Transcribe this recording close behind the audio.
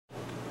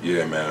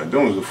Yeah, man,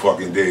 them was the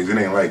fucking days. It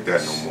ain't like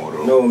that no more,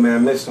 though. No, man, I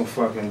miss them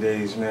fucking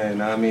days,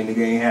 man. I mean,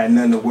 nigga ain't had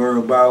nothing to worry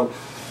about.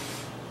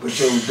 But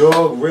yo,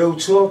 dog, real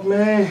talk,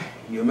 man.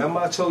 You remember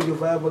I told you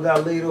if I ever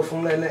got laid off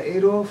from letting that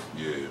 8 off?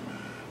 Yeah, man.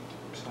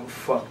 So I'm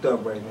fucked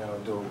up right now,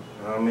 dude. You know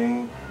what I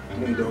mean?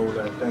 You need to hold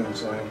that thing,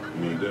 son.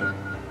 You need that?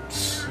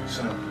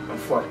 Son, I'm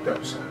fucked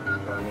up, son. You know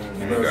what I mean?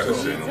 You ain't gotta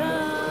say no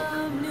more.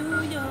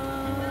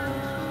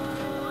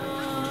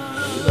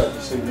 You got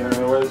to sit down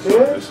right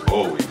there? It's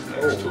always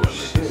next to it.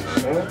 Shit,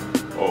 man.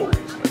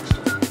 Always next to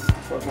it.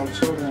 Fuck I'm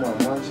talking about,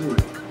 my G.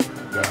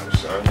 Got it,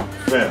 son.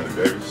 Family,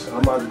 baby. So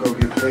I'm about to go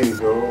get paid,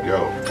 bro. Yo.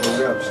 What's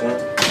up, son?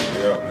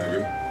 Stay up,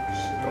 nigga.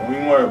 Don't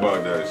even worry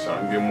about that,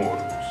 son. Get more of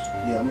those.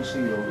 Yeah, I'm gonna see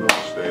you, bro.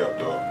 Stay up,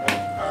 dog.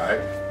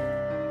 Alright?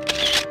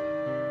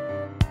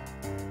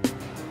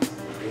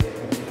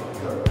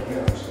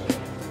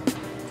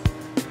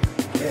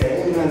 Yeah,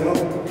 ain't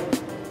nothing.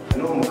 I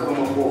know I'm gonna come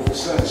up off for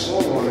something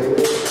soon,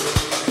 later.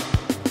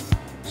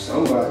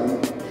 Somebody.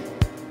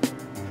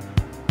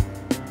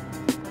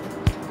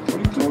 What are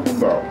you talking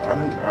about?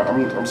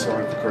 I'm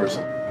sorry for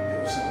cursing. Yo,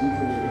 something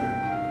good.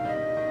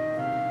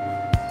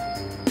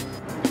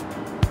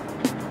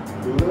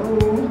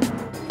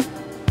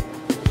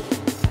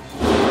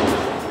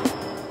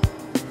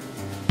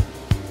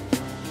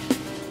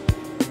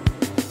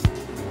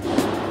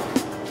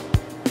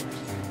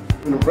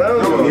 Hello?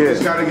 No, yeah.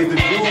 Just gotta get the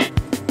dude.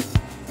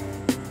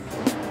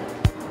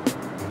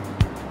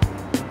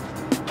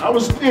 I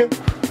was in.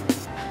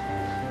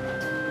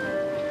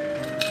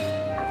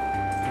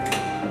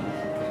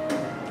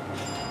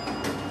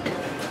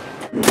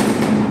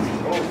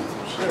 Oh,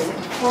 shit, what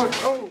the fuck?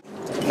 Oh.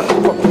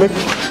 Fuck,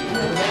 nigga.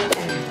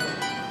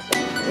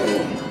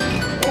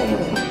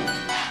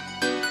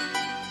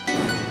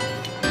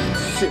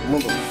 Shit,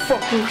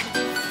 motherfucker.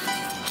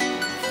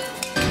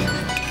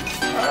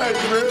 Alright,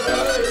 man.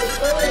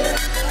 Alright.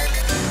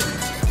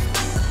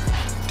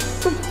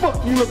 What the fuck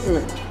you looking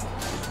at?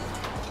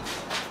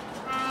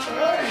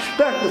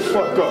 Back the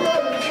fuck up.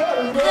 Back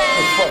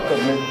the fuck up,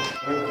 man.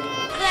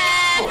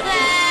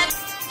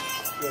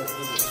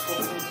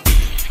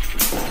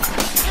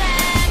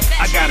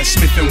 I got a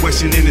Smith &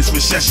 Wesson in this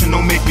recession,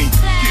 don't make me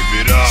give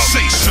it up.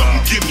 Say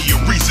something, give me a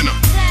reason to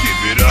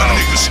give it up. A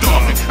nigga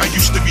starving, I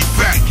used to be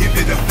fat, give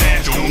it up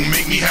fast. Don't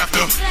make me have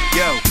to.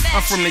 Yo,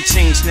 I'm from the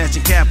chain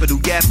snatching capital,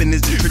 yapping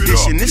is the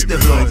tradition. It's the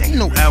hood, ain't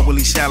no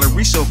hourly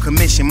salary, so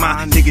commission.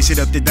 My niggas hit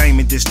up the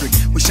Diamond District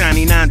with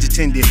shiny nines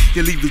attended.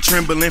 They leave you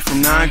trembling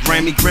from 9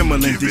 Grammy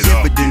gremlins. The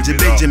dividends of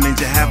Benjamin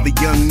to have a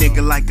young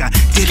nigga like I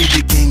did it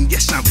again.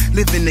 Yes, I'm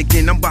living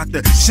again. I'm about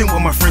to sing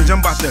with my friends. I'm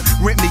about to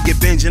rent me a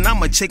Benz and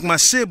I'ma take my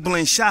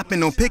sibling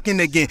shopping on picking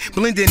again.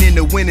 Blending in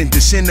the winning,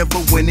 descent of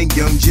a winning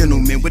young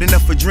gentleman with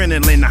enough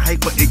adrenaline to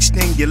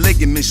hyperextend your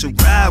ligaments. So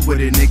ride with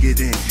a nigga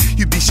then.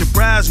 You'd be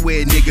surprised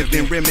where a nigga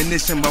been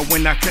reminiscing about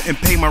when I couldn't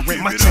pay my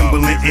rent. My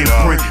Timberland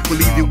imprint will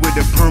leave you with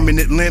a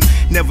permanent limp.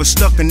 Never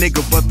stuck a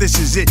nigga, but this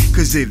is it.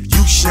 Cause if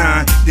you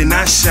shine, then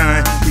I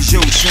shine. Cause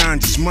your shine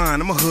is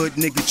mine. I'm a hood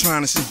nigga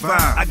trying to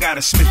survive. I got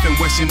a Smith &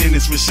 Wesson in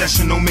this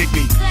recession, don't make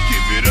me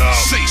give it up.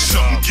 Say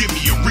something, give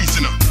me a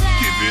reason to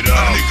give it up.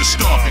 A nigga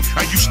starving,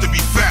 I used to be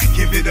fat,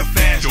 give it up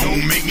fast.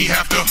 Don't make me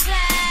have to.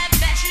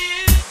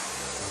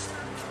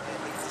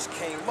 just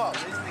came up.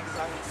 These niggas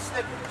out here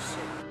snipping and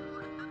shit.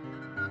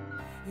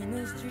 In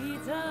the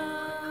streets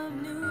of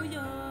New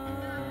York.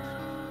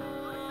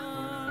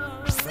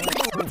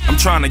 I'm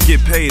trying to get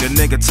paid, a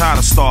nigga tired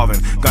of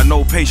starving. Got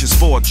no patience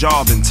for a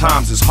job and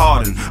times is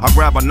hardened. I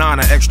grab a 9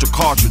 extra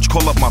cartridge,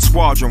 call up my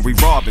squadron, we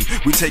robbing.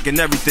 We taking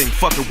everything,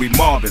 fuck it, we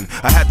mobbing.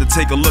 I had to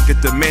take a look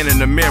at the man in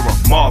the mirror,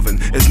 Marvin.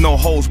 It's no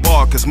holds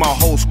barred, cause my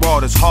whole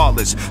squad is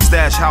heartless.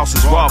 Stash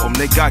houses, rob them,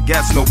 they got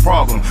gats, no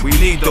problem. We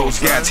need those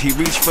gats, he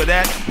reached for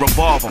that,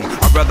 revolve them.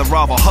 I'd rather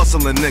rob a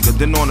hustling nigga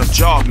than on a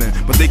job man.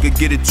 But they could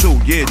get it too,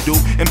 yeah dude,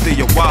 empty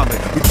your wallet.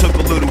 We took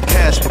a little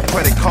cash, but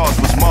credit cards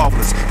was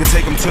marvelous. Could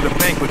take them to the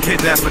bank, but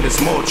kidnapping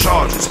is more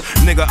charges.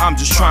 Nigga, I'm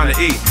just trying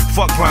to eat.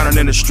 Fuck grinding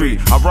in the street.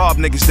 I rob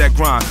niggas that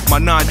grind. My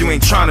 9, you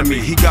ain't trying to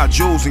meet. He got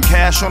jewels and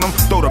cash on him.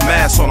 Throw the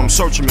mask on him.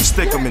 Search him and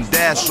stick him and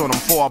dash on him.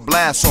 Before I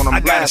blast on him. I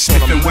got a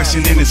Smith &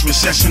 Wesson in this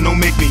recession. Don't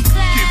make me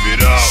give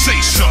it up. Say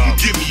something.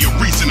 Give me a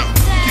reason to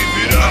give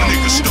it up. A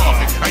nigga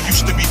starving. I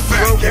used to be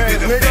fat. Give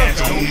it up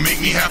fast. Don't make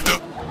me have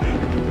to.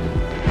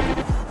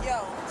 Yo.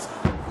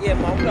 Yeah,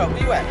 mom, what up?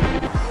 Where you at? You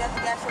have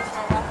to gas station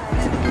on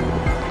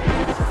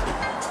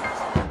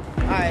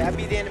Alright, I'll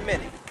be there in a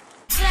minute.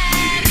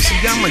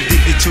 See, I'm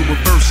addicted to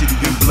adversity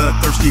and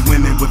bloodthirsty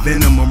women with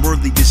venom. I'm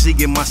worthy to see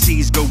it, my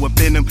seeds go up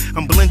in them.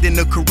 I'm blending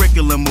the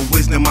curriculum of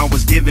wisdom I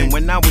was given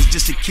when I was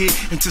just a kid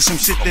into some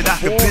shit that I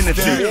could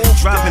benefit.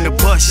 Driving a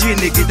bus, yeah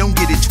nigga, don't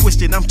get it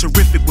twisted. I'm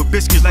terrific with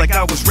biscuits like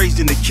I was raised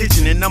in the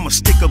kitchen. And I'm a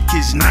stick-up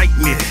kid's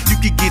nightmare. You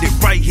can get it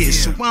right here,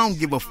 so I don't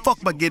give a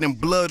fuck about getting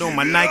blood on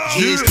my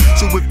Nike ears.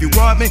 So if you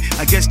rob me,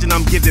 I guess then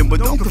I'm giving.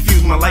 But don't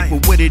confuse my life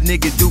with what a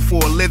nigga do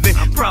for a living.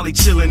 I'm probably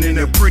chilling in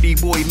a pretty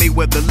boy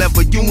Mayweather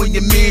leather. You and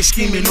your man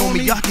scheming on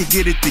homie, y'all can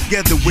get it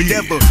together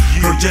whenever.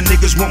 Heard your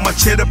niggas want my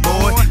cheddar,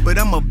 boy, but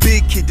I'm a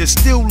big kid that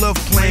still love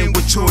playing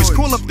with toys.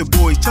 Call up the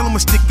boys, tell them a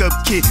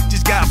stick-up kid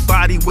just got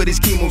body with his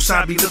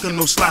kemosabe, looking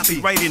no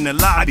sloppy. Right in the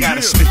lobby. I got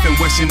a Smith &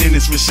 Wesson in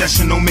this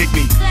recession, don't make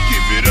me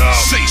give it up.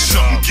 Say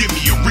something, give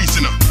me a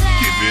reason to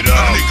give it up.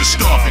 A nigga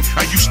starving,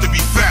 I used to be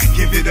fat.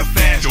 give it a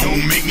fast.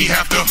 Don't make me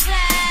have to.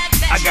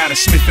 I got a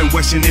Smith &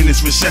 Wesson in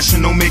this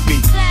recession, don't make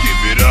me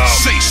give it up.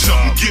 Say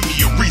something, give me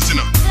a reason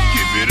to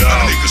give it up.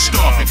 A nigga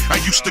starving, I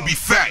used to be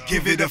fat.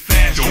 give it a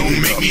fast.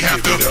 Don't make me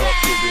have to.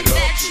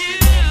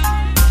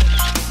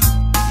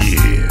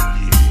 Yeah.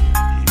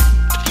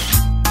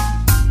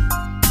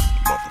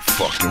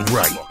 Motherfucking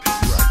right.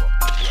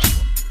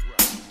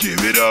 Give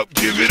it up,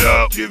 give it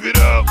up, give it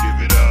up,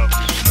 give it up.